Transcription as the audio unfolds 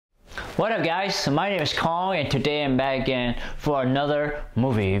What up guys, my name is Kong and today I'm back again for another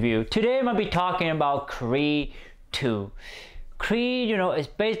movie review. Today I'm going to be talking about Creed 2. Creed, is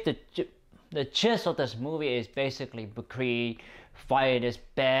the gist of this movie is basically Creed fight this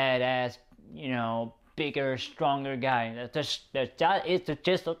badass, bigger, stronger guy. That is the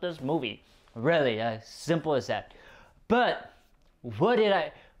gist of this movie. Really, as simple as that. But what did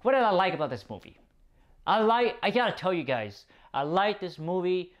I like about this movie? I gotta tell you guys, I like this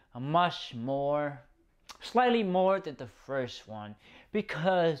movie slightly more than the first one,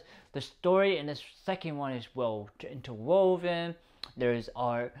 because the story in this second one is well interwoven. There's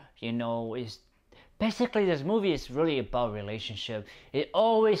art, is basically this movie is really about relationship. It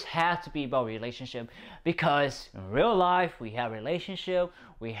always has to be about relationship, because in real life we have relationship,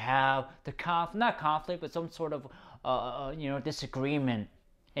 we have the not conflict, but some sort of disagreement.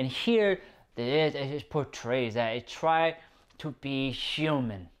 And here it portrays that it tries to be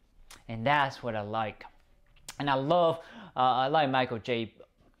human, and that's what I like. And I like Michael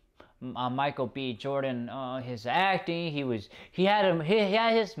B. Jordan, his acting. He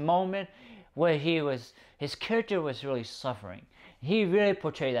had his moment where his character was really suffering. He really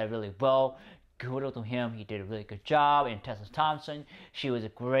portrayed that really well. Kudos to him. He did a really good job. And Tessa Thompson, she was a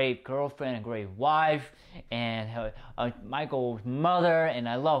great girlfriend, a great wife, and her, Michael's mother. And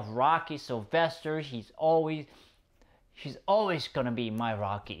I love Rocky Sylvester. He's always gonna be my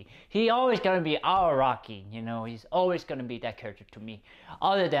Rocky. He's always gonna be our Rocky. He's always gonna be that character to me.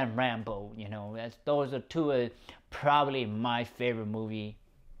 Other than Rambo, those are two probably my favorite movie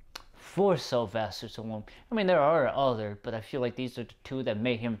for Sylvester Stallone. I mean, there are other, but I feel like these are the two that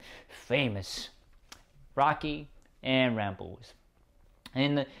made him famous: Rocky and Rambo.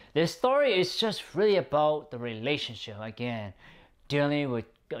 And the story is just really about the relationship again, dealing with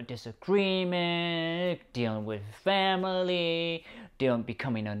disagreement, dealing with family,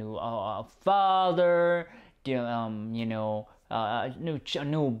 becoming a new father, a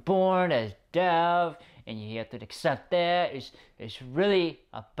newborn as deaf, and you have to accept that. It's really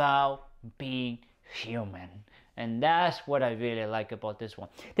about being human, and that's what I really like about this one.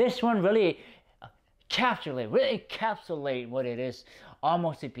 This one really encapsulate what it is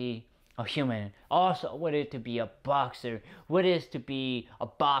almost to be a human, also what it is to be a boxer, what it is to be a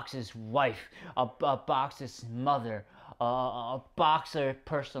boxer's wife, a boxer's mother, a boxer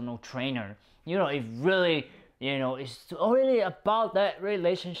personal trainer. It really, it's really about that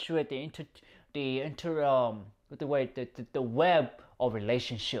relationship, the web of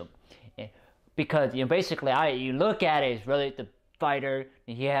relationship. Because basically, you look at it, it's really the fighter,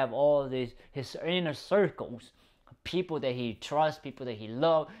 and he have all his inner circles. People that he trusts, people that he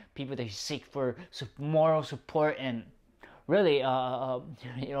loves, people that he seek for moral support and really,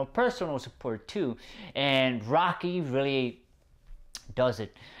 personal support too. And Rocky really does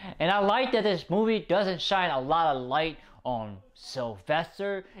it. And I like that this movie doesn't shine a lot of light on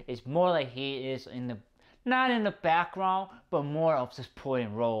Sylvester. It's more like he is not in the background, but more of a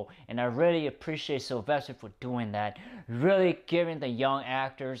supporting role. And I really appreciate Sylvester for doing that, really giving the young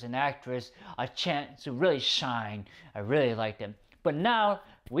actors and actress a chance to really shine. I really like them. But now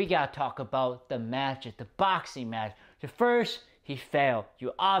we gotta talk about the matches, the boxing match. The first, he failed.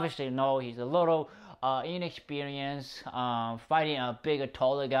 You obviously know he's a little inexperienced, fighting a bigger,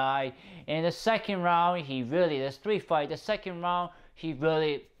 taller guy. In the second round, there's three fights. The second round,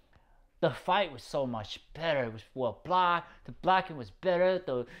 the fight was so much better. It was well blocked. The blocking was better.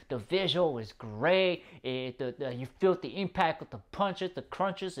 The visual was great. You felt the impact of the punches, the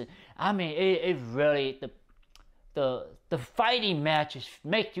crunches. It really, the fighting matches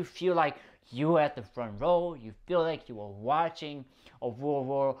make you feel like you at the front row. You feel like you were watching a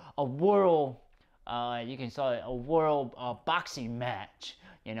world boxing match.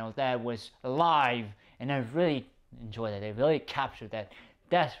 That was live, and I really enjoyed that. They really captured that.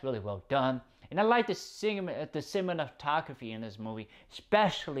 That's really well done. And I like the cinematography in this movie,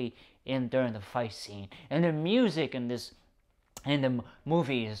 especially during the fight scene. And the music in the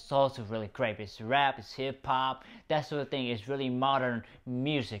movie is also really great. It's rap, it's hip hop, that sort of thing. It's really modern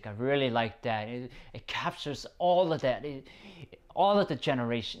music. I really like that. It captures all of that. All of the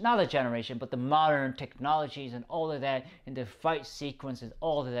generation, not the generation, but the modern technologies and all of that, and the fight sequences,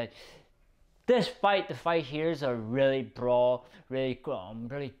 all of that. The fight here is a really brawl, really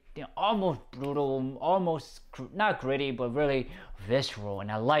almost brutal, almost not gritty, but really visceral. And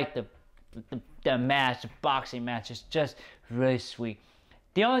I like the boxing match is just really sweet.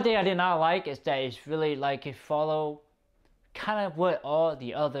 The only thing I did not like is that it's really like it followed kind of what all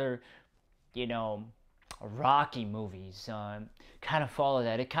the other, Rocky movies kind of follow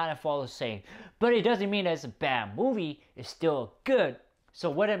that. It kind of follows the same, but it doesn't mean that it's a bad movie. It's still a good So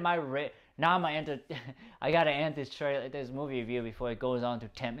what am I now? I'm enter. I gotta end this movie review before it goes on to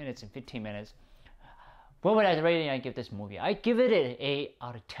 10 minutes and 15 minutes. What would I rating I give this movie? I give it an 8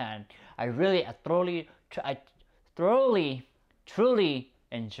 out of 10. I thoroughly, truly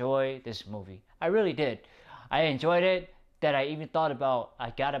enjoy this movie. I really did. I enjoyed it that I even thought about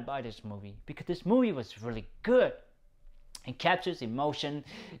I gotta buy this movie because this movie was really good. It captures emotion.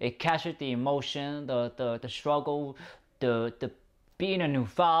 It captures the emotion, the struggle, the being a new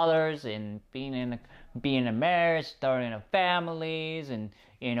fathers and being a marriage, starting a families, and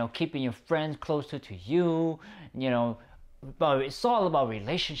keeping your friends closer to you. But it's all about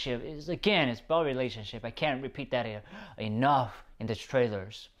relationship. It's about relationship. I can't repeat that enough in the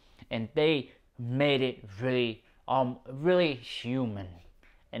trailers, and they made it really human,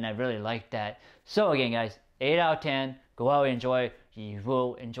 and I really like that. So again, guys, 8 out of 10. Go out and enjoy. You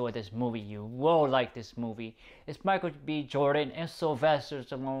will enjoy this movie. You will like this movie. It's Michael B. Jordan and Sylvester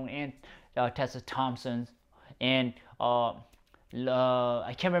Stallone and Tessa Thompson and I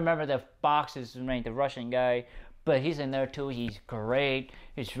can't remember the box's name, the Russian guy, but he's in there too. He's great.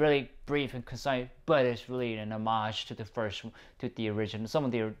 It's really brief and concise, but it's really an homage to the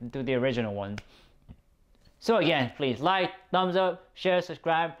original one. So again, please like, thumbs up, share,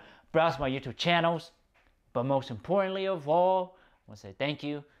 subscribe, browse my YouTube channels. But most importantly of all, I want to say thank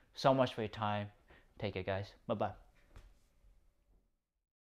you so much for your time. Take care, guys. Bye-bye.